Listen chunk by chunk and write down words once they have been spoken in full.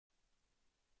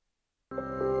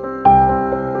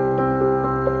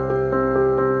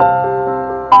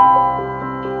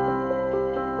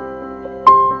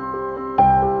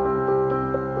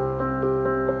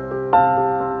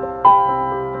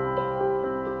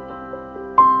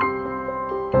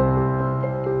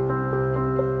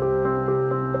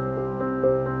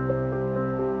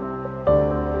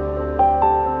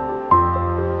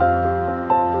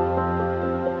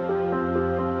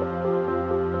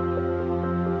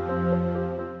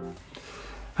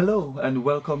Hello and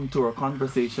welcome to our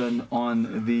conversation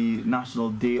on the National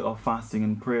Day of Fasting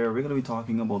and Prayer. We're going to be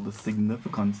talking about the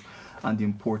significance and the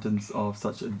importance of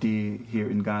such a day here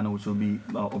in Ghana, which will be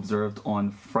observed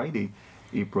on Friday,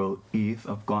 April 8th.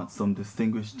 I've got some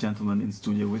distinguished gentlemen in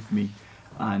studio with me,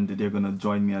 and they're going to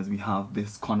join me as we have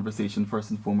this conversation.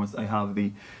 First and foremost, I have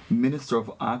the Minister of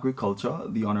Agriculture,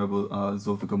 the Honorable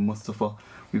Zulfikar Mustapha.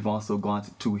 We've also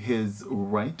got to his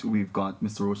right, we've got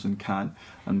Mr. Roshan Khan,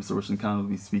 and Mr. Roshan Khan will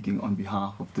be speaking on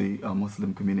behalf of the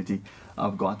Muslim community.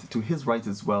 I've got to his right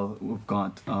as well, we've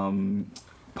got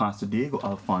Pastor Diego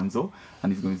Alfonso,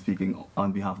 and he's going to be speaking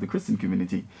on behalf of the Christian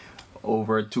community.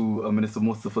 Over to Minister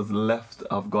Mustafa's left,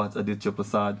 I've got Aditya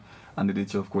Prasad, and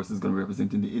Aditya, of course, is going to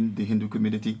represent in the Hindu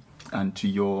community. And to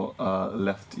your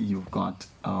left, you've got,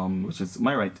 which is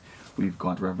my right, we've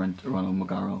got Reverend Ronald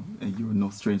Magaro, and you're no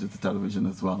stranger to television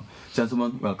as well.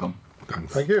 Gentlemen, welcome.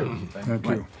 Thanks. Thank you. Thank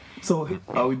you. So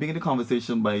we begin the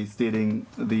conversation by stating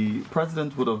the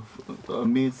president would have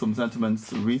made some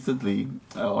sentiments recently,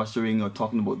 ushering or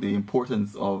talking about the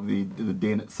importance of the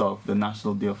day in itself, the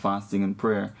National Day of Fasting and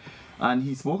Prayer. And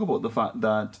he spoke about the fact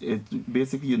that it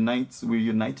basically unites, we're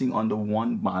uniting under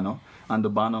one banner, and the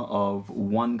banner of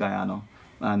one Guyana,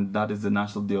 and that is the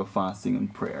National Day of Fasting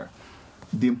and Prayer.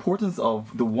 The importance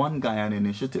of the One Guyana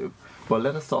initiative, but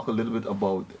let us talk a little bit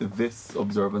about this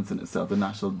observance in itself, the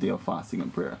National Day of Fasting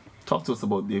and Prayer. Talk to us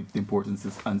about the importance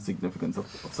and significance of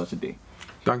such a day.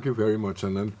 Thank you very much,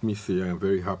 and let me say I'm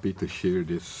very happy to share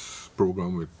this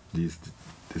program with these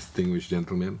distinguished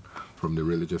gentlemen from the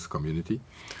religious community.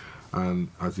 And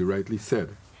as you rightly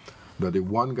said, that the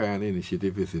One Guyana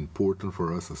initiative is important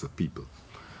for us as a people.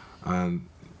 And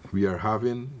we are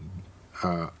having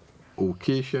an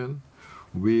occasion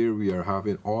where we are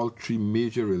having all three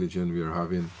major religions, we are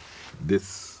having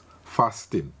this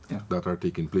fasting that are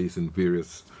taking place in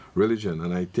various religions.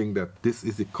 And I think that this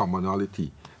is the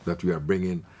commonality that we are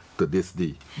bringing to this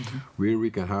day, where we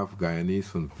can have Guyanese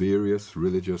from various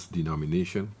religious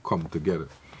denominations come together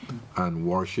and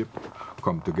worship,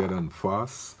 come together and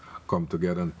fast, come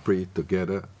together and pray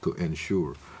together to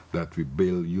ensure that we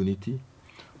build unity,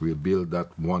 we build that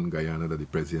one Guyana that the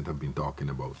president has been talking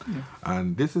about.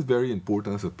 And this is very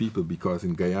important as a people, because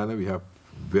in Guyana we have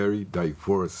very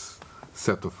diverse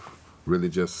set of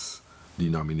religious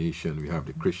denomination. We have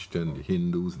the Christian, the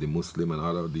Hindus, the Muslim, and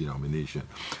other denominations.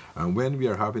 And when we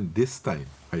are having this time,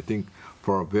 I think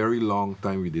for a very long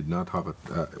time we did not have an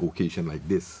occasion like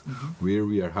this, where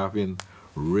we are having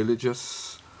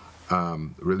religious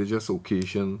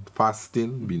occasion,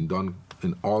 fasting being done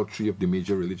in all three of the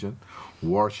major religions.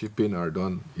 Worshipping are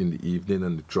done in the evening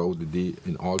and throughout the day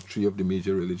in all three of the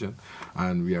major religions,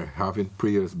 and we are having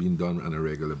prayers being done on a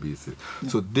regular basis.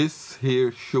 So this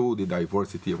here show the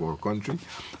diversity of our country,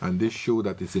 and this show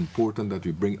that it's important that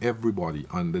we bring everybody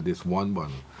under this one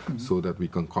banner, so that we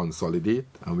can consolidate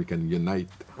and we can unite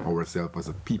ourselves as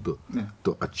a people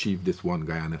to achieve this one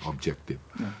Guyana objective.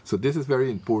 So this is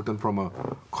very important from a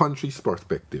country's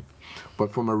perspective,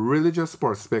 but from a religious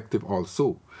perspective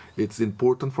also. It's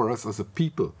important for us as a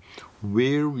people,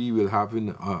 where we will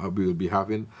be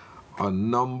having a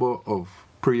number of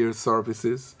prayer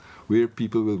services, where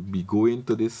people will be going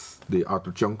to the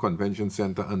Atuchang Convention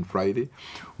Center on Friday,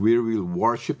 where we'll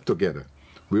worship together.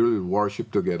 We will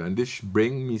worship together, and this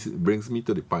brings me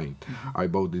to the point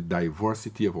about the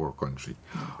diversity of our country.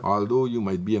 Although you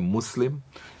might be a Muslim,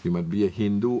 you might be a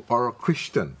Hindu or a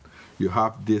Christian, you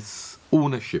have this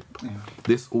ownership,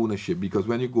 because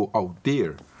when you go out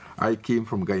there, I came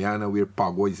from Guyana where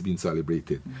Pagua is being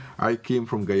celebrated. I came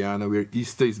from Guyana where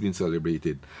Easter is being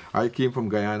celebrated. I came from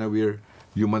Guyana where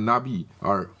Yumanabi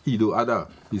or Ido Ada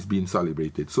is being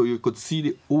celebrated. So you could see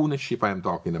the ownership I am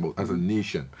talking about as a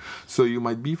nation. So you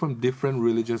might be from different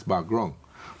religious background,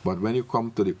 but when you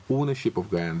come to the ownership of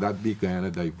Guyana, that makes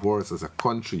Guyana diverse as a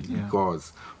country,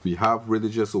 because we have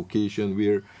religious occasion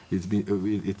where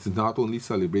it's not only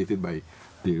celebrated by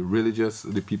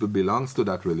the people belongs to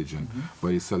that religion, but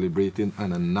it's celebrating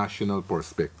on a national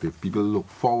perspective. People look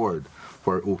forward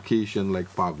for occasion like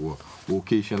Pagua,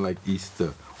 occasion like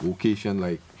Easter, occasion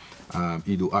like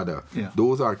Ido Ada.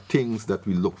 Those are things that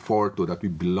we look forward to, that we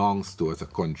belongs to as a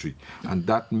country, and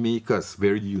that make us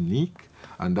very unique,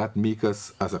 and that make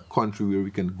us as a country where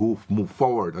we can move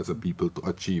forward as a people to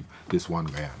achieve this one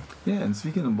Guyana. Yeah, and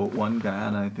speaking about one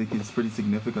Guyana, I think it's pretty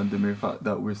significant, the mere fact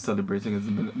that we're celebrating,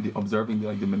 observing,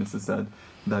 like the minister said,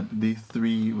 that these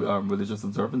three religious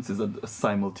observances are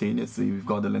simultaneously. We've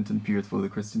got the Lenten period for the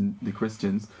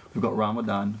Christians, we've got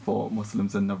Ramadan for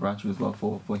Muslims, and Navratri as well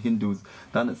for Hindus.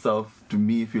 That in itself, to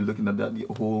me, if you're looking at that, the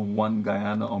whole one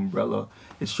Guyana umbrella,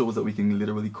 it shows that we can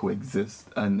literally coexist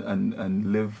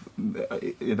and live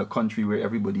in a country where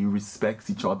everybody respects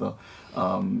each other,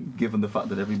 given the fact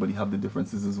that everybody have the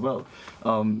differences as well.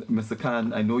 Mr.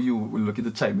 Khan, I know you were looking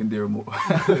to chime in there more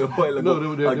a while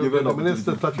ago. The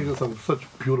minister touching on some such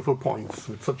beautiful points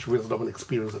with such wisdom and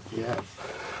experience that he has.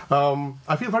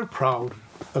 I feel very proud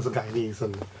as a Guyanese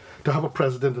and to have a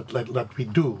president that we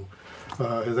do,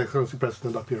 His Excellency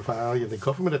President Dr. Irfan, and the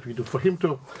government that we do, for him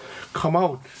to come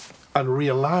out and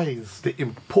realize the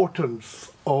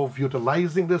importance of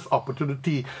utilizing this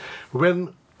opportunity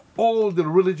when all the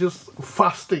religious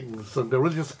fastings and the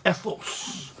religious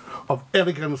ethos of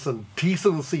elegance and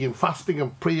decency in fasting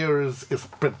and prayers is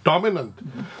predominant,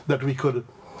 that we could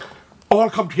all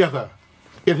come together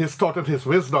in his thought and his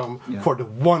wisdom for the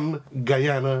one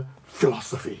Guyana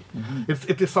philosophy.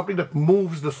 It is something that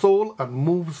moves the soul and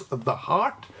moves the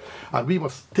heart, and we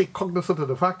must take cognizance of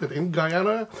the fact that in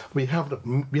Guyana we have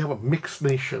a mixed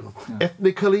nation,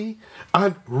 ethnically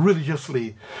and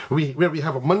religiously. Where we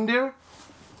have a mandir,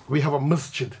 we have a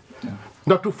masjid.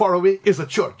 Not too far away is a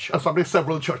church, and sometimes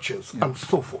several churches, and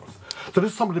so forth. So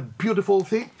this is some of the beautiful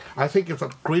thing. I think it's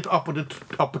a great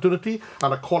opportunity,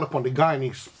 and I call upon the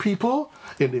Guyanese people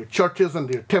in their churches and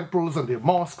their temples and their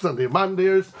mosques and their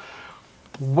mandirs,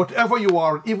 whatever you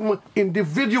are, even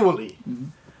individually.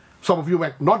 Some of you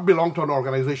might not belong to an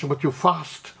organization, but you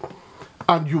fast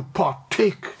and you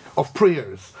partake of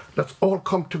prayers. Let's all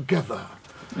come together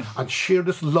and share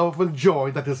this love and joy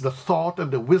that is the thought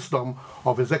and the wisdom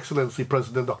of His Excellency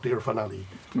President Dr. Irfan Ali.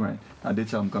 Right.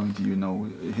 Aditya, I'm coming to you now.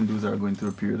 Hindus are going through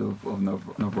a period of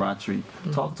Navratri.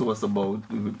 Talk to us about,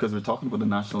 because we're talking about the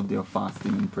National Day of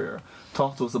Fasting and Prayer,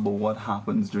 talk to us about what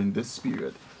happens during this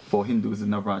period for Hindus in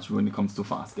Navratri when it comes to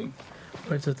fasting.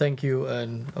 Right, so thank you,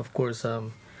 and of course, for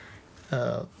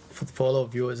all our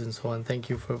viewers and so on, thank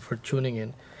you for tuning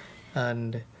in.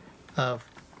 And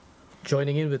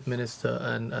joining in with Minister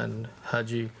and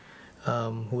Haji,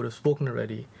 who would have spoken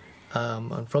already,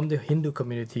 and from the Hindu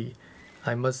community,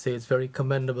 I must say it's very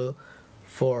commendable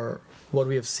for what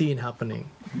we have seen happening.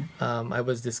 I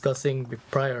was discussing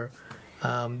prior,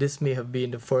 this may have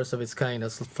been the first of its kind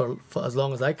for as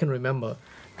long as I can remember.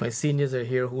 My seniors are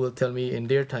here who will tell me in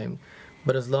their time,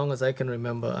 but as long as I can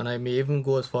remember, and I may even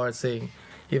go as far as saying,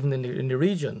 even in the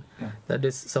region,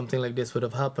 that something like this would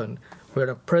have happened, where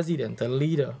a president, a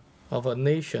leader of a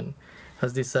nation,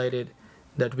 has decided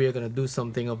that we are going to do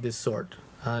something of this sort,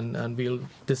 and we'll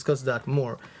discuss that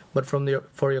more. But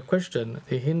for your question,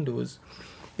 the Hindus,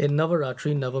 in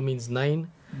Navaratri, Nava means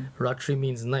 9, Ratri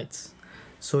means nights.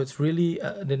 So it's really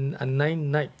a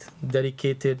 9 night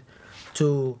dedicated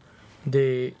to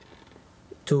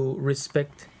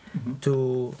respect,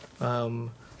 to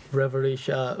reverence,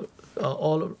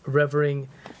 all revering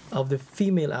of the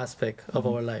female aspect of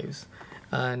our lives.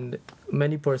 And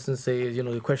many persons say,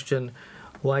 the question,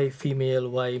 why female,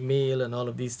 why male, and all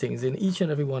of these things. In each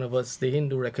and every one of us, the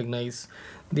Hindu recognize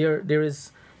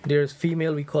there's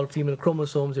female, we call female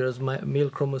chromosomes, there's male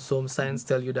chromosomes, science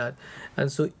tell you that.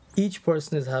 And so each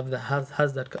person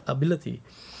has that ability.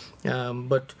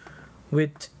 But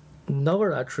with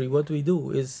Navaratri, what we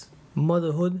do is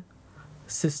motherhood,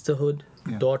 sisterhood,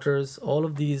 daughters, all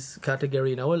of these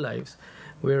categories in our lives,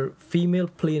 where female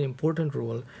play an important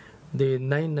role. The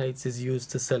 9 nights is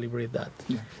used to celebrate that,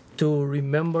 to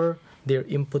remember their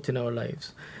input in our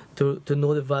lives, to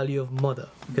know the value of mother,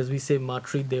 because we say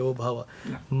Matri Devo Bhava,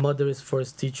 mother is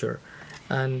first teacher.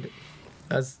 And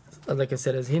like I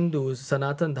said, as Hindus,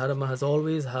 Sanatan Dharma has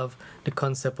always have the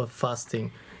concept of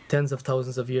fasting, tens of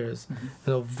thousands of years.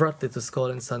 Vrata it is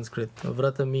called in Sanskrit.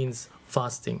 Vrata means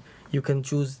fasting. You can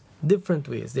choose different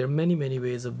ways. There are many, many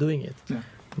ways of doing it.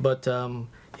 But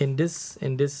in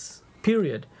this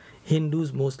period,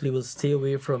 Hindus mostly will stay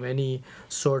away from any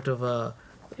sort of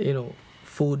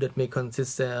food that may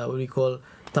consist what we call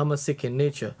tamasic in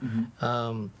nature,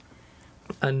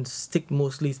 and stick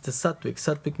mostly to sattvic.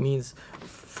 Sattvic means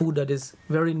food that is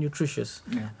very nutritious,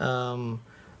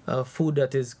 food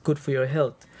that is good for your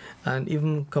health. And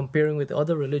even comparing with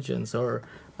other religions or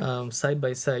side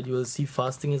by side, you will see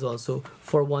fasting is also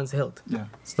for one's health.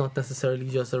 It's not necessarily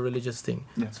just a religious thing.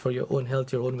 It's for your own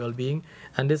health, your own well-being.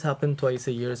 And this happened twice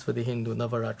a year for the Hindu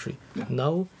Navaratri.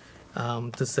 Now,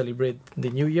 to celebrate the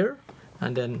new year,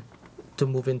 and then to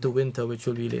move into winter, which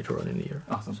will be later on in the year.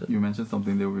 Awesome. So, you mentioned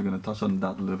something there. We're going to touch on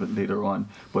that a little bit later on.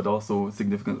 But also,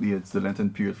 significantly, it's the Lenten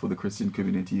period for the Christian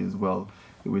community as well.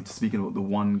 We're speaking about the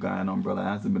one Guyana umbrella.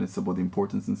 As a minister, about the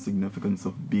importance and significance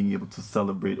of being able to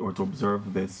celebrate or to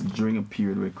observe this during a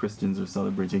period where Christians are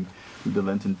celebrating the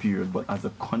Lenten period, but as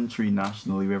a country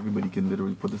nationally, where everybody can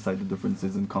literally put aside the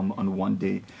differences and come on one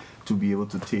day to be able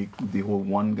to take the whole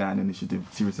One Guyana initiative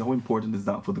seriously. How important is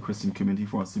that for the Christian community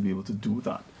for us to be able to do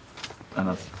that? and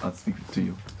I'll speak to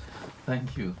you.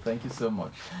 Thank you so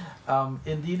much.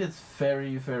 Indeed, it's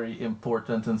very, very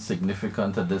important and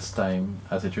significant at this time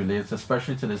as it relates,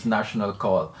 especially to this national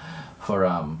call for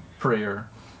prayer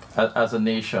as a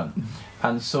nation.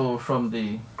 And so from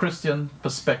the Christian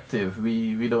perspective,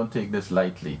 we don't take this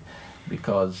lightly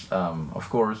because, of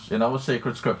course, in our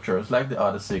sacred scriptures, like the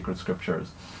other sacred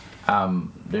scriptures,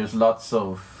 there's lots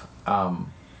of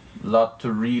lot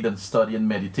to read and study and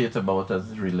meditate about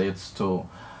as it relates to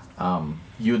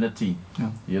unity,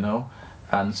 you know.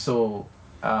 And so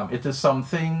it is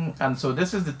something, and so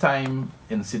this is the time,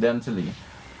 incidentally,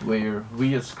 where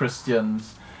we as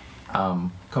Christians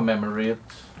commemorate,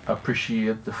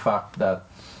 appreciate the fact that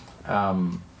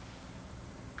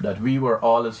that we were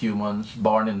all as humans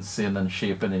born in sin and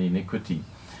shapen in iniquity,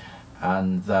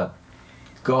 and that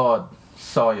God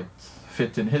saw it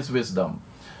fit in his wisdom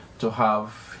to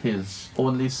have his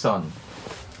only son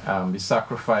be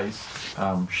sacrificed,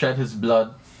 shed his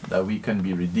blood that we can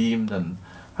be redeemed and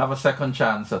have a second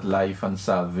chance at life and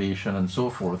salvation and so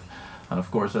forth. And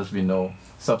of course, as we know,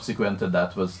 subsequent to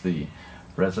that was the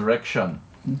resurrection.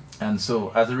 And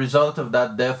so as a result of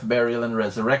that death, burial, and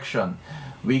resurrection,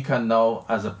 we can now,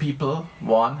 as a people,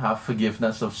 one, have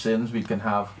forgiveness of sins, we can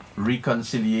have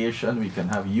reconciliation, we can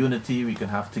have unity, we can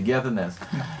have togetherness.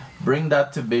 Bring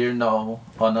that to bear now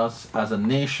on us as a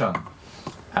nation.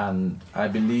 And I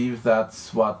believe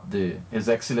that's what His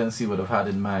Excellency would have had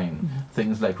in mind.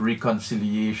 Things like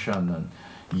reconciliation and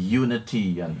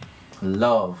unity and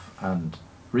love and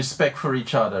respect for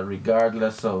each other,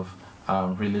 regardless of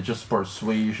religious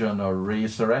persuasion or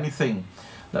race or anything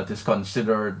that is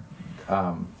considered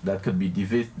that could be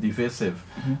divisive.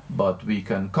 But we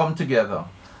can come together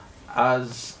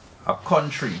as a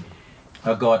country,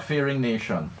 a God-fearing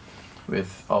nation,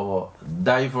 with our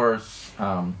diverse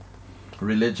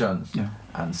religions,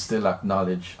 and still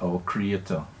acknowledge our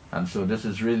Creator. And so this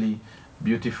is really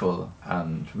beautiful,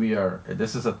 and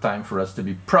this is a time for us to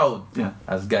be proud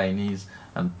as Guyanese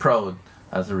and proud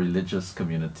as a religious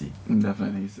community.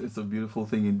 Definitely. It's a beautiful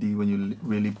thing indeed when you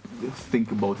really think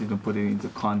about it and put it into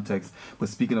context. But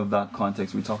speaking of that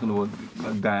context, we're talking about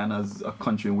Guyana as a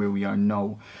country where we are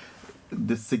now.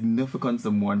 The significance,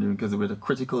 I'm wondering, because we're at a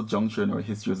critical juncture in our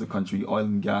history as a country. Oil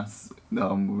and gas,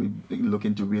 we're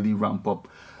looking to really ramp up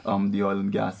the oil and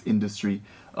gas industry.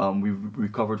 We've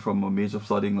recovered from a major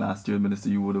flooding last year. Minister,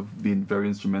 you would have been very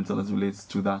instrumental as it relates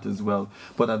to that as well.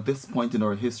 But at this point in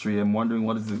our history, I'm wondering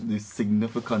what is the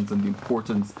significance and the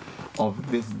importance of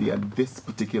this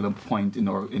particular point in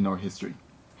our history.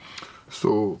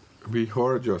 So we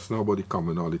heard just now about the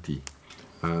commonality.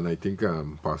 And I think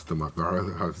Pastor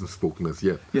McGarrett hasn't spoken as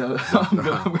yet. Yeah, I'm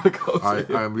gonna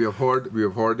go. We have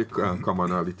heard the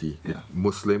commonality,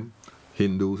 Muslim,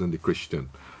 Hindus, and the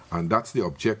Christian, and that's the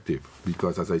objective.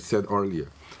 Because, as I said earlier,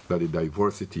 that the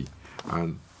diversity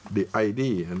and the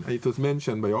idea, and it was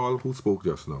mentioned by all who spoke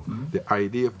just now, the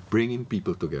idea of bringing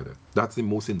people together. That's the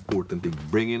most important thing,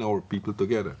 bringing our people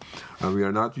together. And we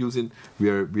are not using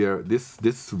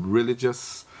this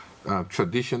religious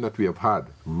tradition that we have had,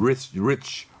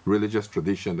 rich religious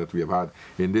tradition that we have had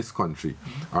in this country,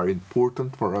 are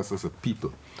important for us as a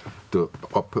people to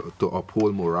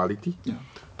uphold morality,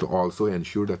 to also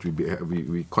ensure that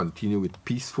we continue with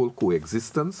peaceful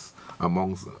coexistence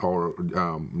amongst our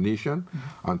nation,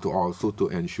 and to also to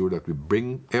ensure that we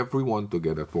bring everyone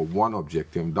together for one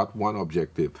objective. And that one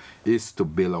objective is to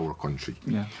build our country,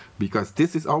 because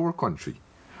this is our country.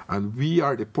 And we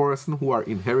are the person who are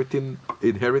inherited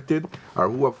or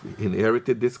who have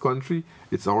inherited this country.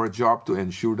 It's our job to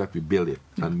ensure that we build it.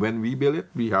 And when we build it,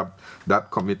 we have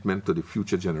that commitment to the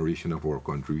future generation of our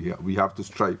country. We have to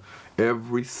strive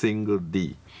every single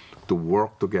day to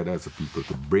work together as a people,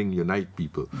 to unite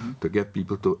people, to get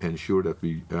people to ensure that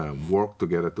we work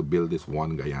together to build this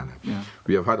one Guyana.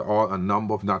 We have had a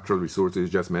number of natural resources,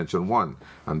 just mentioned one,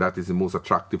 and that is the most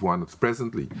attractive one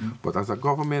presently. But as a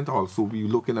government also, we're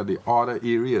looking at the other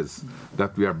areas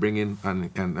that we are bringing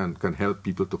and can help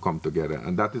people to come together.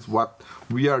 And that is what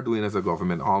we are doing as a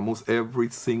government almost every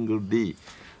single day.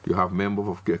 You have members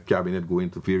of cabinet going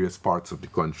to various parts of the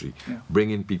country,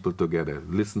 bringing people together,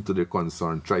 listen to their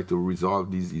concern, try to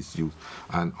resolve these issues.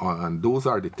 And those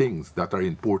are the things that are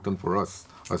important for us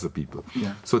as a people.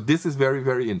 So this is very,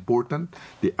 very important.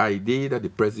 The idea that the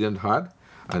president had,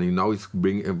 and he now is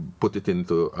put it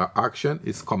into action,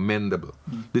 is commendable.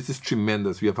 This is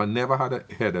tremendous. We have never had a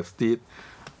head of state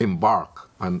embark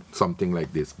on something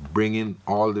like this, bringing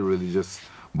all the religious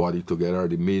body together,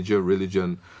 the major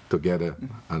religion together,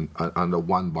 and under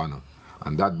one banner.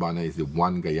 And that banner is the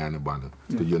One Guyana banner,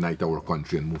 to unite our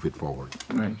country and move it forward.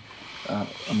 Right.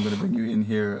 I'm going to bring you in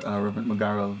here, Reverend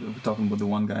McGarrell. We're talking about the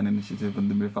One Guyan Initiative and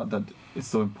the fact that it's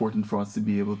so important for us to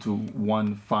be able to,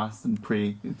 one, fast and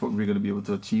pray. If we're going to be able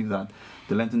to achieve that.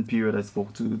 The Lenten period, I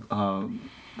spoke to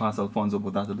Pastor Alfonso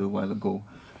about that a little while ago.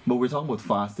 But we're talking about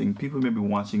fasting. People may be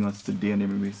watching us today and they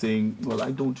may be saying, well,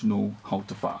 I don't know how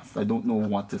to fast. I don't know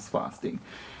what is fasting.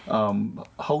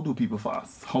 How do people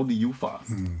fast? How do you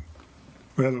fast?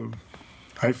 Well,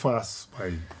 I fast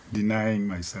by denying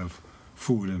myself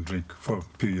food and drink for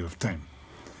a period of time.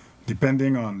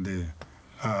 Depending on the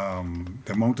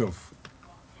amount of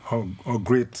how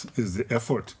great is the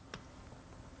effort,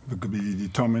 it could be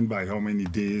determined by how many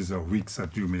days or weeks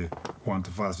that you may want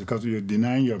to fast, because you're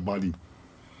denying your body.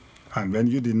 And when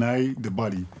you deny the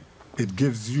body, it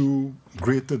gives you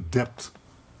greater depth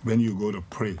when you go to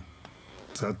pray.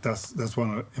 So that's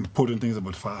one of the important things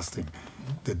about fasting,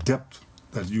 the depth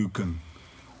that you can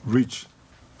reach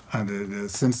and the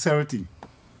sincerity.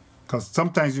 Because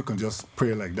sometimes you can just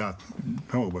pray like that.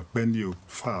 No, but when you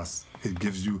fast, it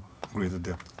gives you greater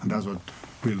depth. And that's what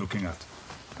we're looking at.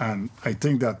 And I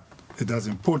think that it is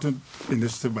an important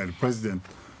initiative by the president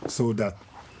so that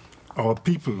our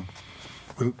people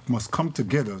must come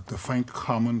together to find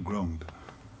common ground,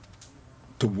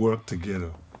 to work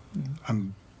together.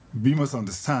 And we must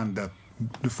understand that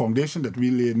the foundation that we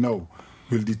lay now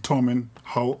will determine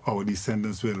how our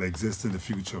descendants will exist in the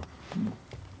future.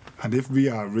 And if we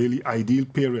are really ideal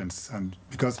parents, and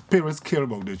because parents care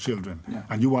about their children,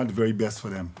 and you want the very best for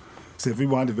them. So if we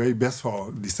want the very best for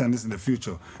our descendants in the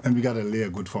future, then we got to lay a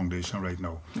good foundation right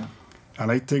now.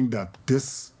 And I think that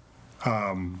this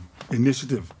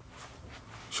initiative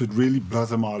should really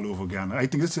blossom all over Ghana. I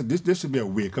think this should be a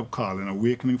wake-up call, an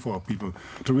awakening for our people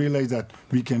to realize that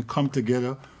we can come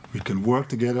together, we can work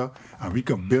together, and we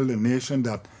can build a nation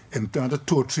that in another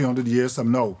 200 or 300 years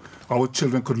from now, our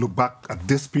children could look back at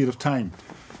this period of time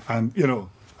and,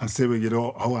 and say,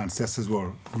 well, our ancestors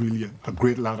were really a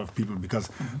great lot of people because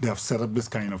they have set up this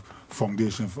kind of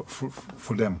foundation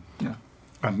for them.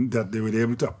 And that they were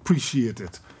able to appreciate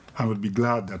it and would be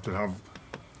glad that we have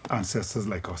ancestors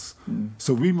like us.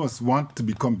 So we must want to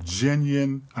become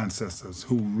genuine ancestors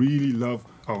who really love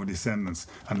our descendants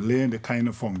and laying the kind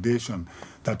of foundation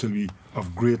that will be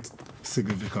of great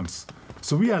significance.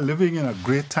 So we are living in a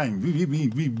great time. We've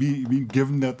been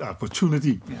given that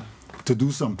opportunity to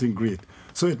do something great.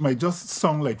 So it might just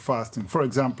sound like fasting. For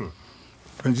example,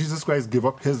 when Jesus Christ gave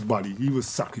up his body, he was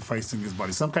sacrificing his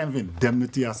body. Some kind of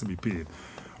indemnity has to be paid.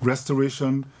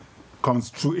 Restoration comes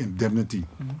through indemnity.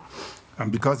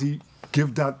 And because he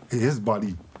gave that his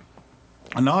body,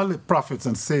 and all the prophets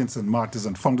and saints and martyrs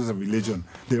and founders of religion,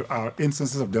 there are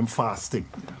instances of them fasting.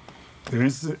 There are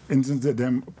instances of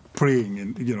them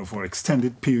praying, for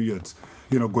extended periods,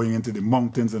 going into the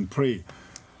mountains and pray.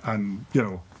 And,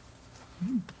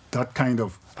 that kind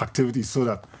of activity, so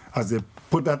that as they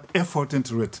put that effort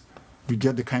into it, we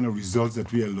get the kind of results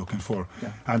that we are looking for.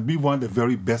 And we want the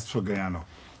very best for Guyana.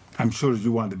 I'm sure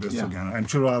you want the best for Ghana. I'm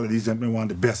sure all of these gentlemen want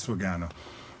the best for Ghana.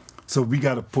 So we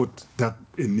got to put that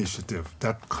initiative,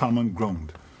 that common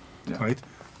ground, right?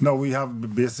 Now we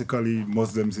have basically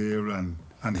Muslims here and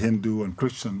Hindu and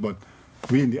Christian, but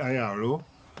we in the IRO,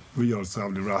 we also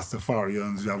have the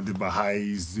Rastafarians, we have the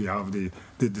Baha'is, we have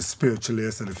the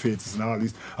spiritualists and the faithists and all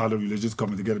these other religions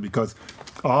coming together, because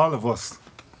all of us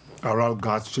are all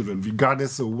God's children,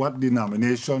 regardless of what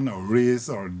denomination or race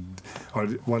or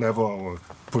whatever or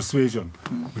persuasion.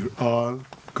 We're all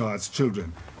God's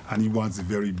children, and he wants the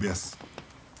very best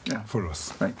for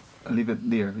us. Right. I'll leave it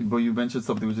there. But you mentioned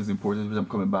something which is important, which I'm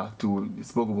coming back to. You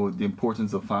spoke about the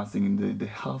importance of fasting and the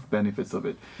health benefits of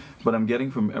it. But I'm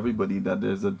getting from everybody that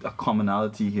there's a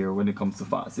commonality here when it comes to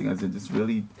fasting, as in it's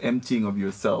really emptying of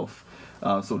yourself,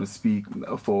 so to speak,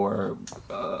 for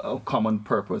a common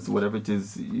purpose, whatever it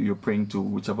is you're praying to,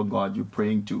 whichever God you're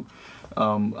praying to.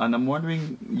 And I'm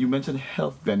wondering, you mentioned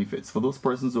health benefits. For those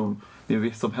persons who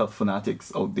maybe some health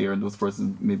fanatics out there, and those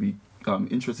persons maybe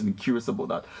interested and curious about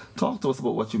that, talk to us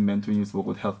about what you meant when you spoke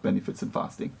about health benefits and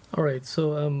fasting. All right.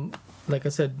 So, like I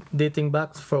said, dating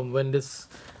back from when this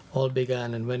all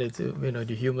began and when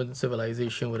the human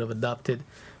civilization would have adopted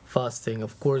fasting,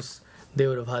 of course, they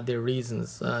would have had their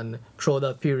reasons. And throughout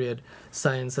that period,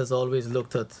 science has always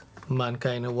looked at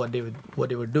mankind and what they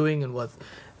were doing and what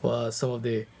some of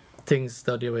the things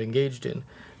that they were engaged in,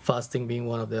 fasting being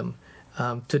one of them.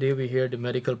 Today we hear the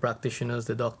medical practitioners,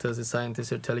 the doctors, the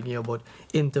scientists are telling you about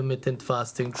intermittent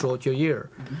fasting throughout your year.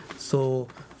 So,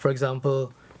 for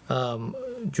example,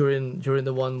 during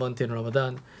the 1 month in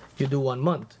Ramadan, you do 1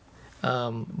 month.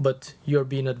 But you're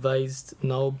being advised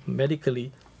now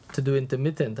medically to do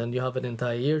intermittent, and you have an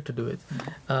entire year to do it.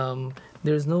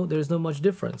 There's no much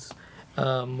difference.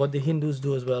 what the Hindus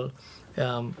do as well,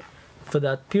 for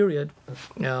that period,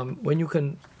 when you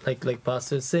can, like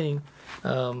Pastor is saying,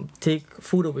 take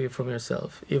food away from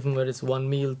yourself, even whether it's 1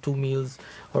 meal, 2 meals,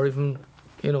 or even,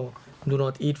 do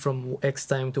not eat from X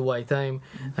time to Y time,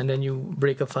 and then you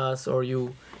break a fast or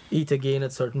you eat again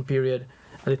at certain period,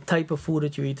 and the type of food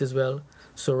that you eat as well.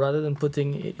 So rather than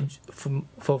putting,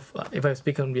 if I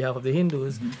speak on behalf of the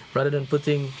Hindus, rather than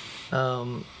putting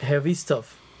heavy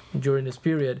stuff during this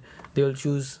period, they'll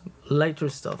choose lighter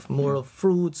stuff, more of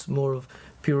fruits, more of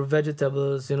pure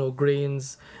vegetables,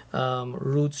 grains,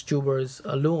 roots, tubers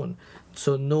alone.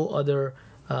 So no other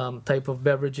type of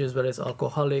beverages, whether it's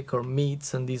alcoholic or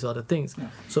meats and these other things. Yeah.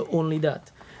 So only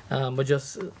that. But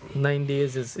just 9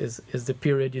 days is the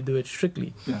period you do it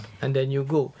strictly. Yeah. And then you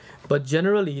go. But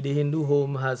generally, the Hindu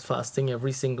home has fasting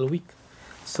every single week.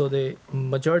 So the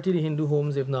majority of the Hindu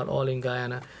homes, if not all in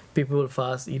Guyana, people will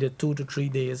fast either 2 to 3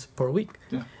 days per week.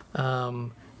 Yeah.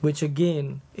 Which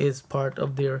again is part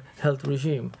of their health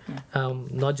regime. Yeah.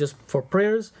 Not just for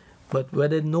prayers, but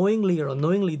whether knowingly or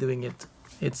unknowingly doing it,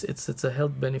 it's a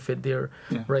health benefit there,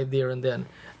 yeah, right there and then.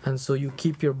 And so you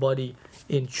keep your body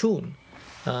in tune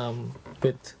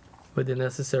with the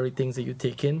necessary things that you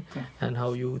take in, yeah, and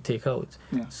how you take out.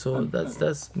 Yeah. So and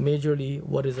that's majorly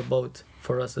what is about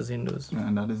for us as Hindus. Yeah,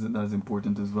 and that is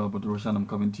important as well. But Roshan, I'm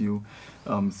coming to you,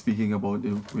 speaking about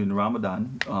in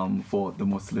Ramadan for the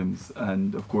Muslims,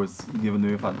 and of course, given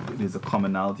the fact that there's a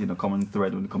commonality and a common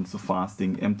thread when it comes to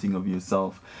fasting, emptying of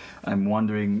yourself, I'm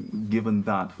wondering, given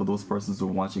that, for those persons who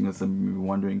are watching us, I'm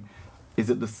wondering, is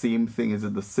it the same thing? Is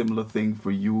it the similar thing for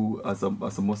you as a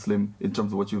Muslim in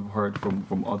terms of what you've heard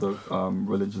from other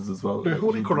religions as well? The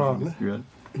Holy Quran.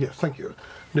 Yes, thank you.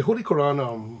 The Holy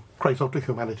Quran cries out to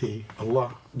humanity.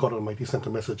 Allah, God Almighty, sent a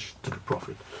message to the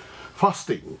Prophet.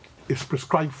 Fasting is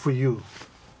prescribed for you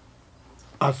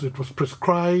as it was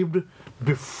prescribed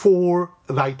before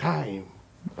thy time.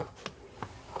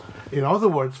 In other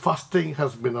words, fasting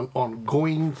has been an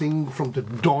ongoing thing from the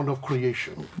dawn of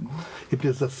creation. It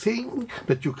is a thing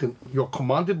that you're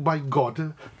commanded by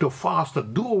God to fast, to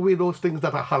do away those things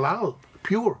that are halal,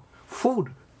 pure,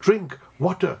 food, drink,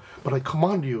 water. But I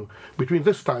command you, between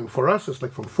this time, for us, it's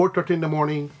like from 4:30 in the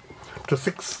morning to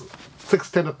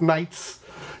 6:10 at night,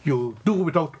 you do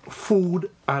without food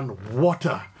and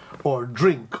water or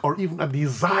drink or even a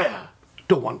desire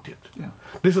to want it. Yeah.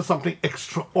 This is something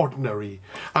extraordinary.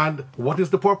 And what is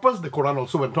the purpose? The Quran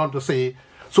also went on to say,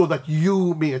 so that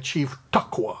you may achieve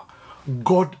taqwa,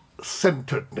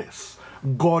 God-centeredness,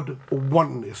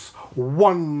 God-oneness,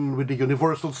 one with the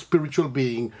universal spiritual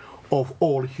being of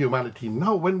all humanity.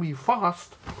 Now, when we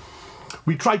fast,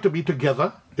 we try to be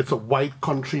together. It's a wide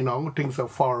country now. Things are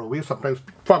far away. Sometimes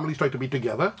families try to be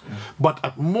together. Yeah. But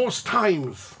at most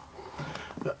times,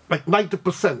 like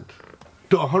 90%,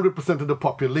 to 100% of the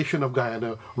population of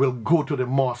Guyana will go to the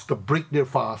mosque to break their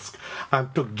fast,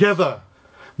 and together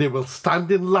they will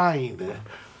stand in line,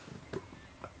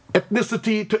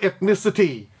 ethnicity to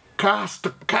ethnicity, caste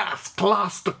to caste,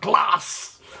 class to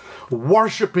class,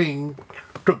 worshipping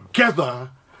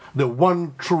together the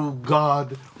one true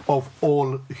God of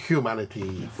all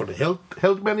humanity. For the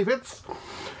health benefits,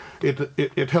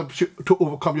 it helps you to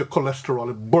overcome your cholesterol.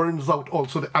 It burns out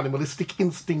also the animalistic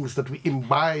instincts that we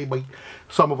imbibe by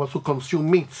some of us who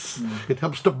consume meats. It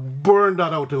helps to burn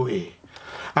that out away.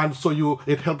 And so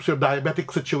it helps your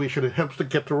diabetic situation. It helps to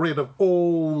get rid of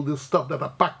all this stuff that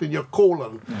are packed in your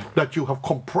colon that you have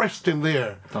compressed in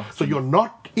there. So you're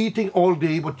not eating all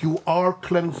day, but you are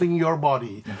cleansing your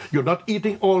body. You're not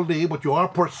eating all day, but you are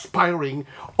perspiring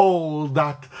all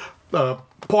that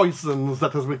poisons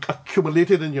that has been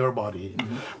accumulated in your body.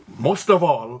 Most of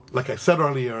all, like I said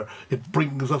earlier, it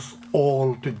brings us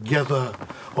all together.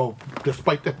 Oh,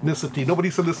 despite ethnicity, nobody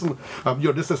said, listen,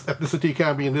 this is ethnicity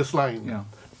can't be in this line. Yeah.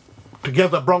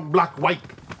 Together, brown, black, white,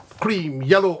 cream,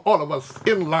 yellow, all of us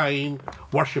in line,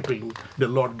 worshiping the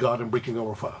Lord God and breaking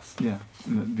our fast. Yeah,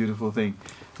 beautiful thing.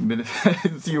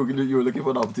 You were looking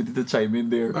for an opportunity to chime in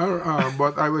there.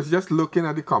 But I was just looking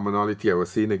at the commonality. I was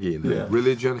saying again,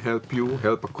 religion help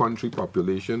a country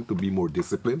population to be more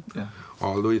disciplined. Yeah.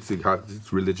 Although it has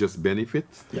its religious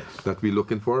benefits that we're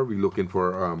looking for. We're looking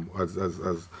for, as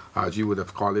Aji would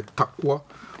have called it, taqwa.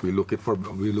 We're looking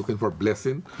for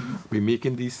blessing. We're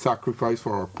making these sacrifices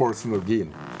for our personal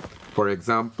gain. For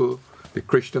example, the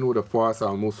Christian would have fasted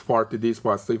almost 40 days,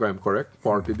 Pastor, if I'm correct,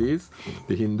 40 days.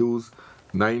 The Hindus,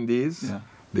 9 days,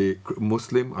 the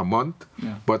Muslim a month,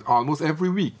 but almost every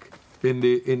week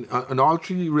in all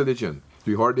three religions.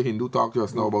 We heard the Hindu talk to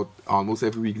us now about almost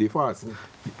every week they fast.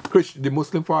 the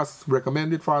Muslim fast,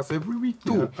 recommended fast every week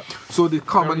too. So the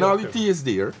commonality is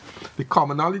there. The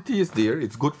commonality is there.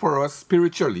 It's good for us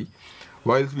spiritually.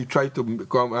 Whilst we try to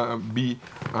be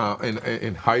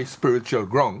in high spiritual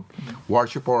ground,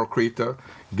 worship our Creator,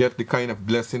 get the kind of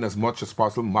blessing as much as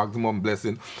possible, maximum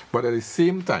blessing. But at the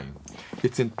same time,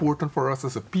 it's important for us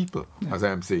as a people, as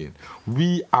I am saying,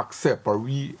 we accept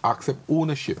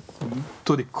ownership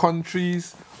to the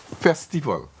country's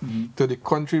festival, to the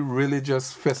country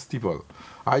religious festival.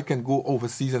 I can go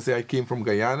overseas and say I came from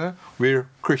Guyana, where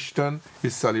Christian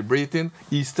is celebrating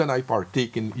Easter, and I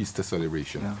partake in Easter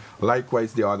celebration.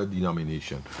 Likewise, the other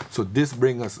denomination. So this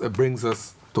brings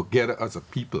us together as a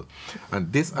people.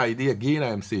 And this idea, again, I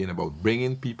am saying about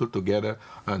bringing people together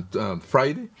on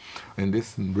Friday, and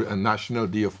this National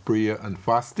Day of Prayer and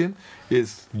Fasting,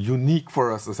 is unique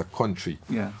for us as a country.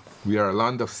 We are a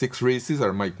land of 6 races,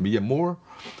 or might be more.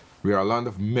 We are a land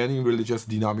of many religious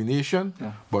denominations,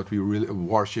 but we really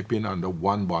worshiping under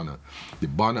one banner, the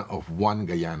banner of one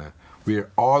Guyana,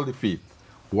 where all the faith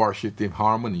worship in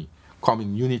harmony, come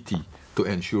in unity to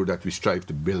ensure that we strive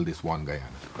to build this one Guyana.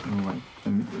 Right.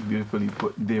 And beautifully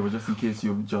put there. Just in case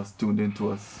you've just tuned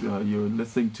into us, you're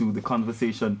listening to the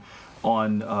conversation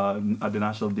on at the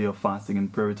National Day of Fasting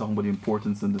and Prayer. We're talking about the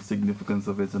importance and the significance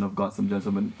of it, and I've got some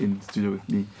gentlemen in the studio with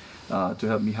me to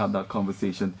help me have that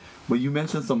conversation. But you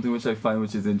mentioned something which I find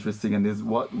which is interesting, and is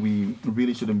what we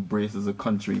really should embrace as a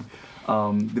country.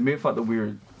 The mere fact that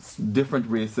we're different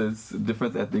races,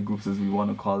 different ethnic groups, as we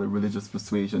want to call it, religious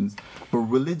persuasions, but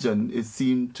religion is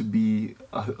seen to be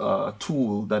a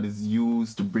tool that is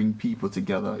used to bring people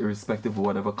together, irrespective of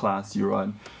whatever class you're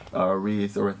on,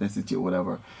 race or ethnicity or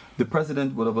whatever. The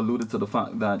president would have alluded to the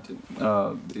fact that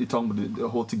you're talking about the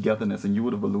whole togetherness, and you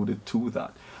would have alluded to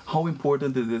that. How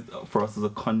important is it for us as a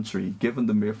country, given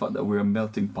the mere fact that we're a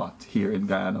melting pot here in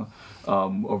Guyana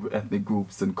of ethnic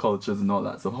groups and cultures and all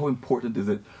that? So how important is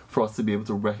it for us to be able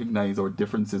to recognize our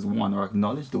differences, one, or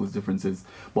acknowledge those differences,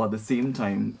 while at the same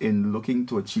time, in looking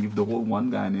to achieve the whole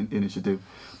One Guyana initiative,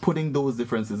 putting those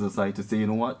differences aside to say, you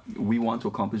know what, we want to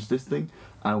accomplish this thing,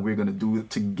 and we're going to do it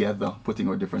together, putting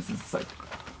our differences aside.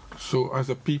 So as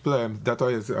a people,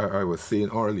 I was saying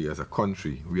earlier, as a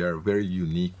country, we are a very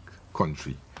unique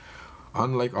country.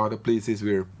 Unlike other places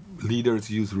where leaders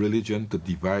use religion to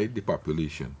divide the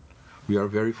population, we are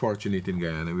very fortunate in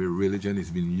Guyana where religion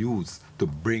is being used to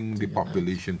bring the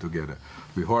population together.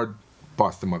 We heard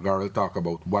Pastor McGarrell talk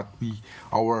about what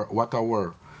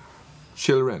our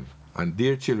children and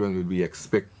their children will be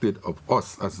expected of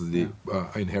us as they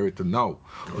inherit now.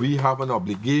 We have an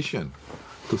obligation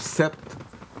to set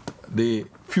the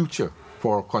future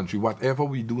for our country. Whatever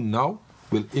we do now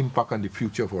will impact on the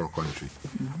future of our country.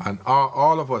 And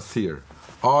all of us here,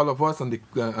 all of us and the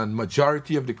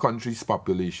majority of the country's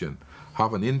population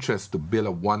have an interest to build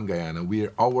a one Guyana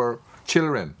where our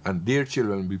children and their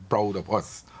children will be proud of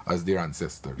us as their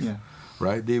ancestors.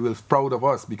 Right? They will be proud of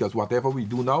us because whatever we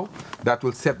do now, that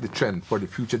will set the trend for the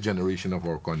future generation of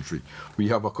our country.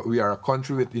 We are a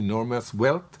country with enormous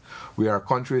wealth. We are a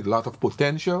country with a lot of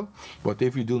potential. But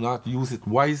if we do not use it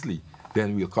wisely,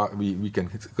 then we can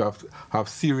have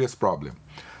serious problem.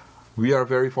 We are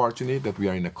very fortunate that we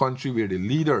are in a country where the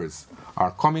leaders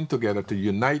are coming together to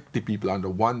unite the people under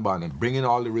one banner, bringing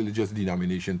all the religious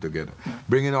denominations together,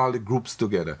 bringing all the groups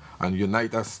together, and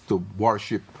unite us to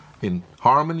worship in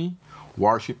harmony,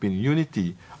 worship in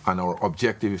unity, and our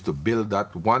objective is to build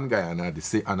that one Guyana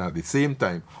and at the same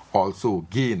time also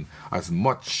gain as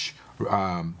much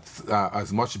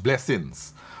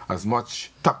blessings, as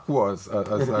much taqwa as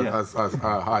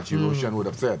Haji Roshan would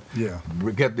have said.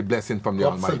 We get the blessing from the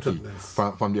Almighty.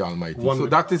 From the Almighty. So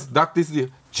that is the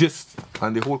gist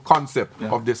and the whole concept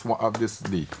of this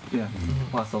day.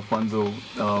 Pastor Alfonso,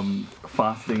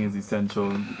 fasting is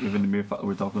essential. Even the mere fact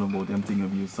we're talking about emptying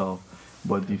of yourself,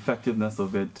 but the effectiveness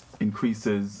of it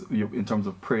increases in terms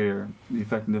of prayer. The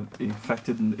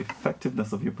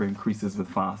effectiveness of your prayer increases with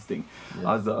fasting.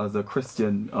 As a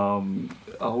Christian,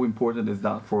 how important is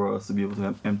that for us to be able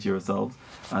to empty ourselves?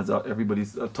 As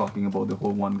everybody's talking about the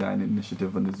whole One Guyana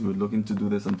initiative, and as we're looking to do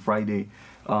this on Friday,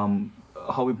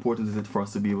 how important is it for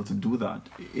us to be able to do that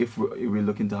if we're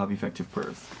looking to have effective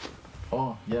prayers?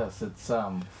 Oh yes, it's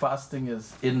fasting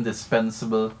is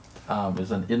indispensable.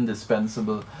 Is an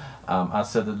indispensable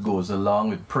asset that goes along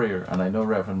with prayer, and I know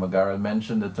Reverend McGarrell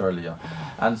mentioned it earlier.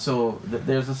 And so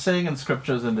there's a saying in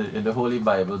scriptures in the Holy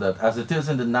Bible that as it is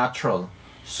in the natural,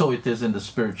 so it is in the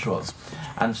spiritual.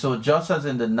 And so just as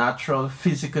in the natural,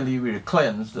 physically we're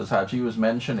cleansed, as Haji was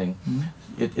mentioning,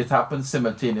 it happens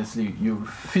simultaneously. You're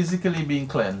physically being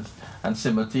cleansed and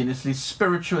simultaneously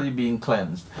spiritually being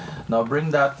cleansed. Now bring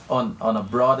that on a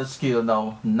broader scale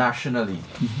now nationally.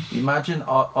 Imagine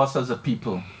us as a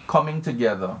people coming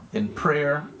together in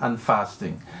prayer and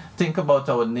fasting. Think about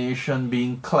our nation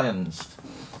being cleansed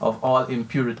of all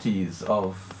impurities,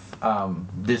 of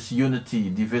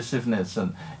disunity, divisiveness,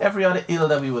 and every other ill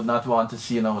that we would not want to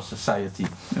see in our society.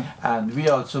 And we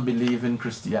also believe in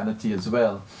Christianity as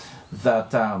well,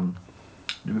 that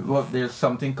there's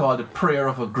something called the prayer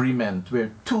of agreement,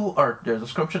 where there's a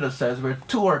scripture that says, where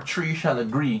 2 or 3 shall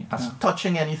agree as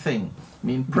touching anything,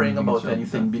 praying about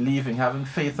anything, believing, having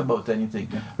faith about anything.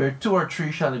 Where 2 or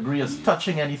 3 shall agree as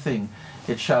touching anything,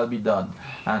 it shall be done.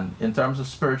 And in terms of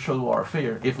spiritual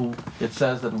warfare, if it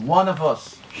says that 1 of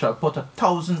us shall put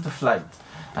 1,000 to flight,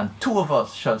 and 2 of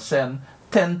us shall send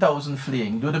 10,000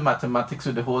 fleeing. Do the mathematics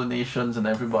with the whole nations and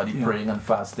everybody praying and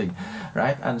fasting,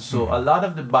 right? And so a lot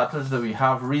of the battles that we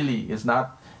have really is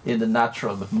not in the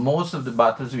natural, but most of the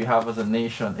battles we have as a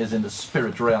nation is in the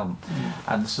spirit realm.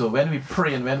 And so when we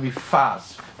pray and when we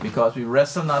fast, because we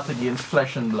wrestle not against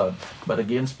flesh and blood, but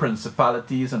against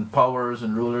principalities and powers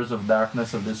and rulers of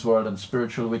darkness of this world and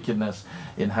spiritual wickedness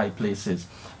in high places.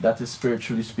 That is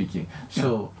spiritually speaking.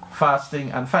 So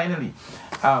fasting, and finally,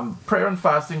 prayer and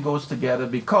fasting goes together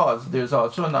because there's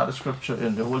also another scripture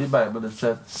in the Holy Bible that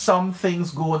says, some things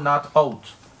go not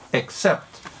out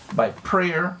except by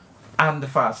prayer and the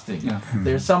fasting.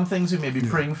 There's some things we may be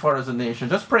praying for as a nation,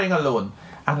 just praying alone,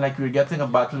 and like we're getting a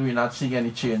battle, we're not seeing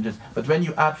any changes. But when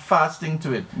you add fasting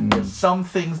to it, there's some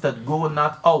things that go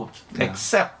not out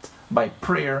except by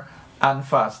prayer and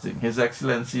fasting. His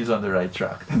Excellency is on the right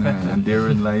track. And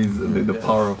therein lies the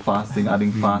power of fasting,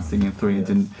 adding fasting and throwing it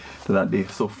into that day.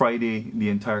 So Friday, the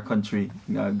entire country,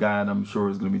 Guyana, I'm sure,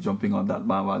 is going to be jumping on that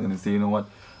bandwagon and say, you know what,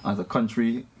 as a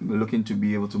country, we're looking to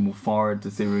be able to move forward,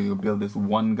 to say we're going to build this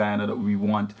one Guyana that we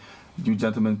want. You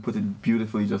gentlemen put it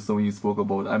beautifully just so when you spoke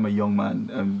about, I'm a young man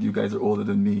and you guys are older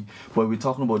than me, but we're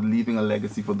talking about leaving a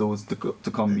legacy for those to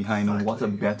come behind. And what a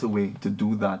better way to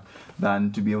do that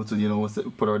than to be able to, you know,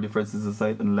 put our differences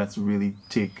aside and let's really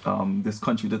take this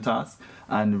country to task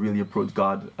and really approach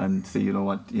God and say, you know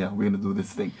what, we're going to do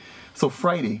this thing. So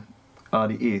Friday, the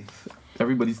 8th,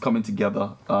 everybody's coming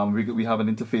together. We have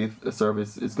an interfaith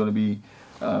service. It's going to be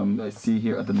I see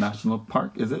here at the National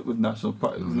Park. Is it with National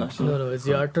Park? No, it's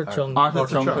the Arthur Chung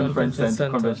Convention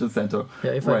Center.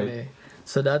 Yeah, if I may.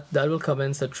 So that will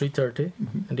commence at 3:30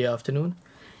 in the afternoon.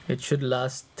 It should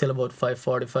last till about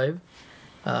 5:45.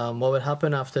 What will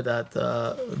happen after that?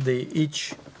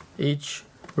 Each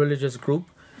religious group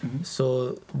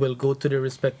so will go to their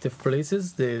respective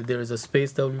places. There is a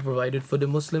space that will be provided for the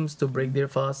Muslims to break their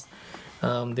fast.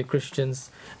 The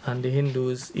Christians and the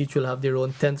Hindus each will have their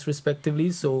own tents respectively.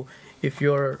 So if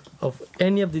you're of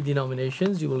any of the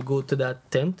denominations, you will go to that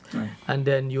tent and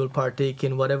then you will partake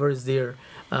in whatever is there.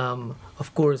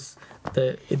 Of course,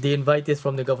 the invite is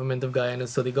from the government of Guyana,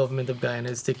 so the government of Guyana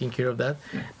is taking care of that,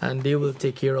 and they will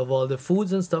take care of all the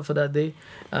foods and stuff for that day.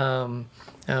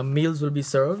 Meals will be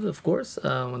served, of course,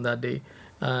 on that day,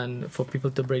 and for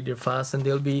people to break their fast, and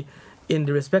they'll be in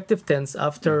the respective tents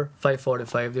after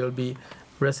 5:45. There will be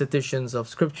recitations of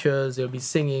scriptures, there will be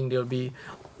singing, there will be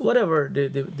whatever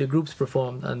the groups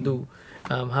perform and do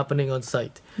happening on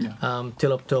site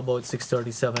till up to about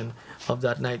 6:37 of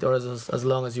that night, or as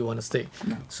long as you want to stay.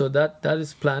 So that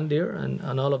is planned there,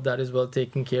 and all of that is well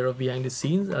taken care of behind the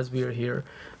scenes as we are here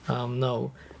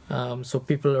now. So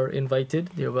people are invited.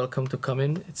 They're welcome to come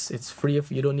in. It's free.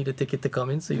 If you don't need a ticket to come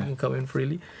in, so you can come in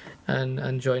freely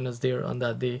and join us there on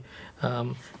that day.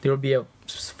 There will be a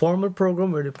formal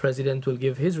program where the president will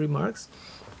give his remarks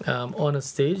on a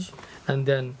stage, and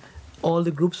then all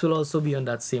the groups will also be on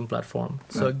that same platform.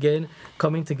 So again,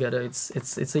 coming together,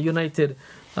 it's a united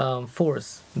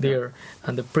force there,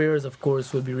 and the prayers, of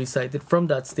course, will be recited from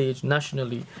that stage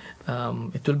nationally.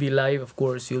 It will be live, of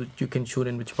course. You can tune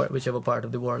in whichever part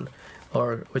of the world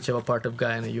or whichever part of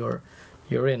Guyana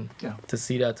you're in to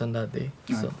see that on that day.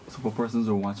 So for persons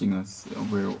who are watching us,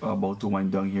 we're about to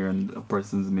wind down here, and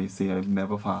persons may say, I've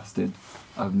never fasted,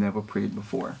 I've never prayed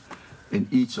before. In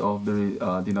each of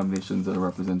the denominations that are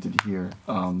represented here,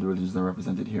 the religions that are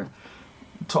represented here,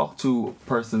 talk to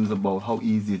persons about how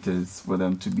easy it is for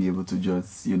them to be able to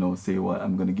just, say, well,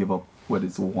 I'm going to give up, whether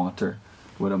it's water,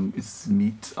 whether it's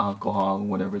meat, alcohol,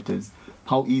 whatever it is.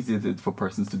 How easy is it for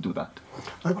persons to do that?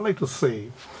 I would like to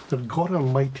say that God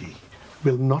Almighty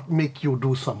will not make you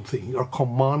do something or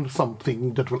command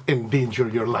something that will endanger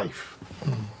your life.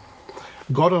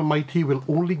 God Almighty will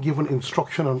only give an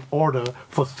instruction and order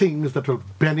for things that will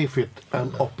benefit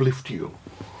and uplift you.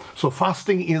 So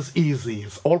fasting is easy.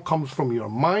 It all comes from your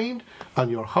mind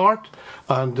and your heart,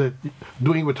 and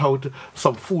doing without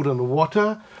some food and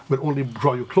water will only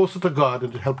draw you closer to God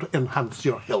and help to enhance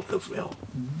your health as well.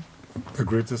 The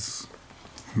greatest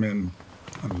men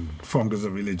and founders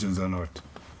of religions on earth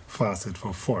fasted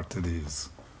for 40 days.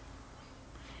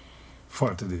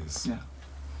 40 days. Yeah.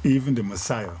 Even the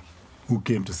Messiah, who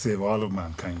came to save all of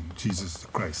mankind, Jesus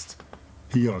Christ,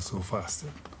 he also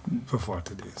fasted for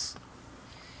 40 days.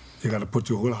 You got to put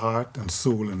your whole heart and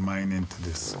soul and mind into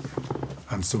this.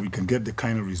 And so we can get the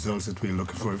kind of results that we're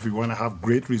looking for. If we want to have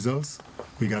great results,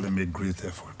 we got to make great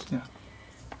effort. Yeah.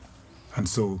 And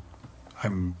so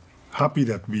I'm happy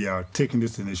that we are taking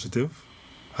this initiative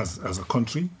as a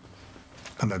country,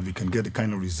 and that we can get the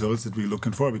kind of results that we're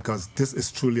looking for, because this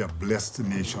is truly a blessed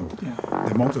nation. Yeah.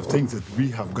 The amount of things that we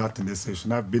have got in this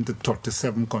nation. I've been to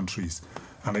 37 countries,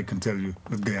 and I can tell you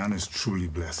that Guyana is truly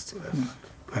blessed. Yeah.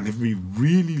 And if we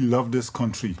really love this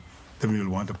country, then we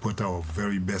will want to put our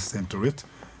very best into it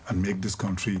and make this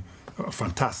country a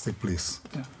fantastic place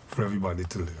for everybody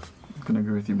to live. I can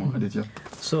agree with you more, did you?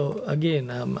 So again,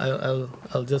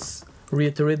 I'll just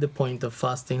reiterate the point of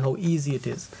fasting, how easy it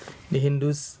is. The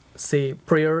Hindus say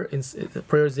prayer is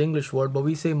the English word, but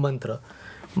we say mantra.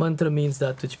 Mantra means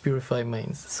that which purify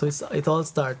minds. So it all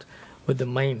starts with the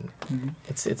mind. Mm-hmm.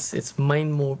 It's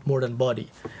mind more than body.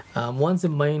 Once the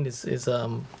mind is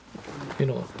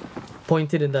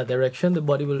pointed in that direction, the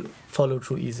body will follow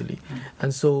through easily. Mm-hmm.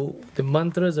 And so the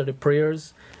mantras or the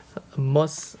prayers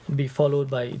must be followed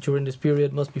by, during this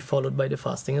period, must be followed by the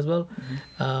fasting as well,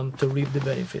 to reap the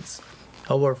benefits.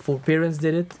 Our foreparents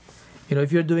did it.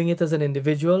 If you're doing it as an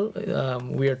individual,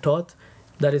 we are taught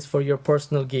that is for your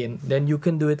personal gain. Then you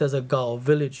can do it as a Gao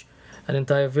village, an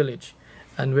entire village,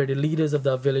 and where the leaders of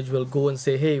that village will go and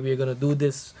say, hey, we're going to do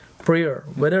this prayer,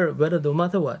 whether no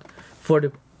matter what, for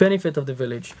the benefit of the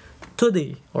village.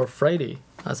 Today or Friday,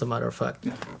 as a matter of fact,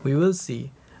 we will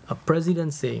see a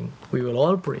president saying we will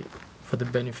all pray for the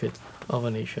benefit of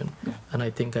a nation. Yeah. And I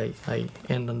think I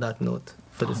end on that note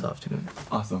for this afternoon.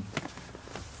 Awesome.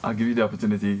 I'll give you the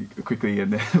opportunity quickly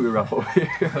and then we wrap up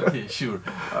here. Okay, sure.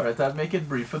 All right, I'll make it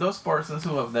brief. For those persons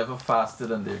who have never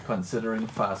fasted and they're considering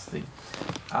fasting,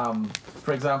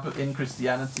 for example, in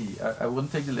Christianity, I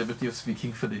wouldn't take the liberty of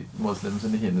speaking for the Muslims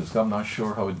and the Hindus, because I'm not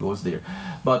sure how it goes there.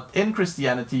 But in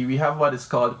Christianity, we have what is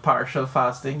called partial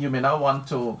fasting. You may not want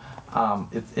to,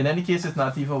 in any case, it's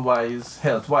not even wise,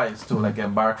 health-wise, to like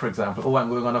embark, for example, I'm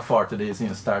going on a 40 days and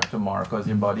you start tomorrow, because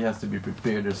your body has to be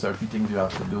prepared. There's certain things you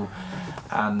have to do.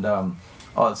 And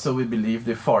also we believe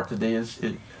the 40 days,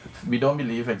 we don't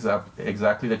believe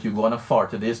exactly that you go on a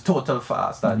 40 days total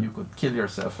fast, and you could kill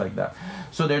yourself like that.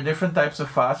 So there are different types of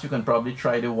fasts. You can probably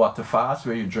try the water fast,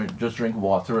 where you just drink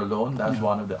water alone. That's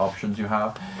one of the options you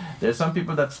have. There's some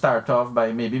people that start off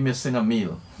by maybe missing a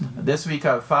meal. This week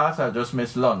I'll fast, I'll just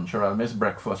miss lunch, or I'll miss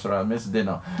breakfast, or I'll miss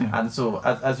dinner. And so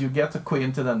as you get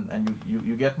acquainted and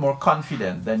you get more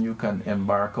confident, then you can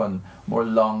embark on more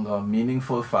longer,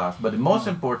 meaningful fast. But the most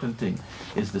important thing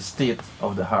is the state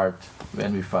of the heart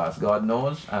when we fast. God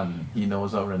knows, and He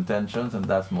knows our intentions, and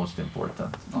that's most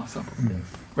important. Awesome. Yes.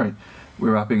 Right.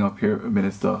 We're wrapping up here,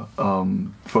 Minister.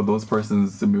 For those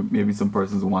persons, maybe some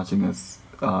persons watching us,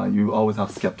 you always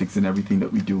have skeptics in everything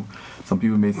that we do. Some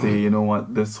people may say, you know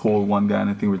what, this whole one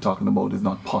Guyana thing we're talking about is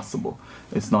not possible.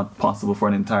 It's not possible for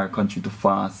an entire country to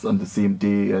fast on the same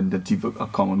day and achieve a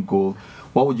common goal.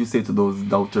 What would you say to those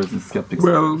doubters and skeptics?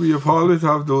 Well, we have always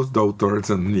have those doubters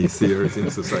and naysayers in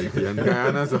society, and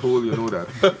Guyana as a whole, you know that.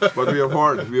 But we have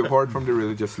heard from the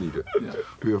religious leader. Yeah.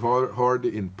 We have heard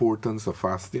the importance of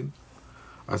fasting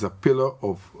as a pillar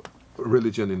of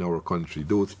religion in our country.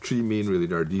 These three main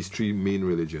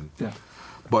religions. Yeah.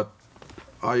 But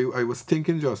I was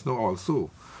thinking just now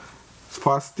also,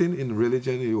 fasting in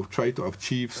religion, you try to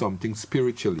achieve something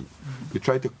spiritually. You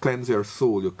try to cleanse your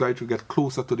soul. You try to get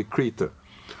closer to the Creator.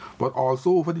 But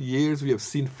also over the years, we have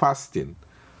seen fasting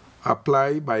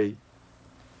applied by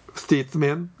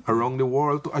statesmen around the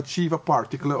world to achieve a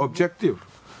particular objective.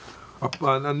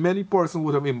 And many persons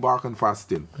would have embarked on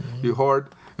fasting. You heard,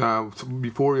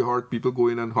 before you heard people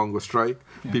going on hunger strike,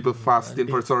 people fasting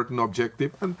for a certain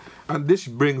objective. And this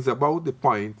brings about the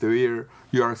point where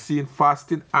you are seeing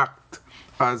fasting act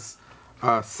as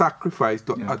a sacrifice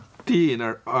to attain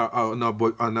an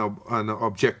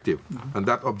objective, and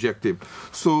that objective.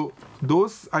 So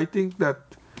those, I think that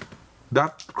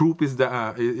that group is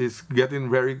getting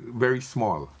very, very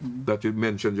small. That you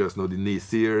mentioned just now, the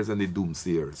naysayers and the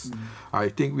doomsayers. I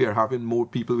think we are having more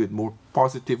people with more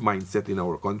positive mindset in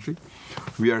our country.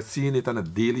 We are seeing it on a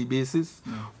daily basis,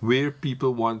 where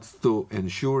people want to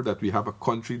ensure that we have a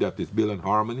country that is built on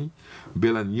harmony,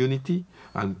 built on unity,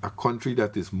 and a country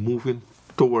that is moving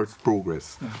towards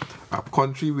progress. A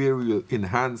country where we will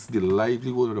enhance the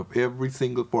livelihood of every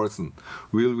single person,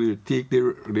 where we will take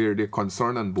their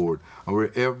concern on board, and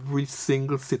where every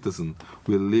single citizen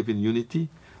will live in unity,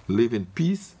 live in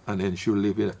peace, and ensure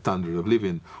live in a standard of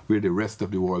living where the rest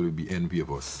of the world will be envy of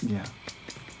us. Yeah,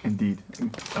 indeed.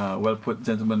 Well put,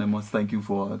 gentlemen. I must thank you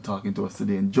for talking to us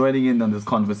today and joining in on this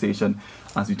conversation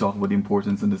as we talk about the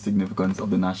importance and the significance of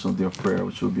the National Day of Prayer,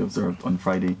 which will be observed on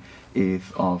Friday,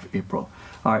 8th of April.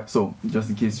 All right, so just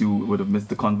in case you would have missed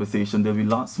the conversation, there'll be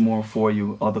lots more for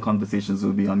you. Other conversations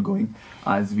will be ongoing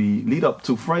as we lead up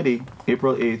to Friday,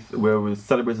 April 8th, where we'll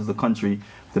celebrate as a country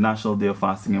the National Day of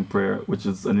Fasting and Prayer, which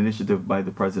is an initiative by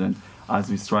the President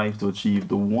as we strive to achieve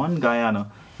the one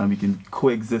Guyana, and we can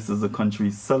coexist as a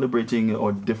country, celebrating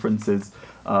our differences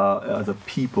as a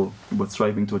people, but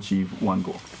striving to achieve one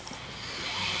goal.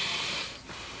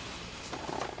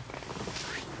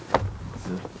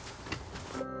 That's it.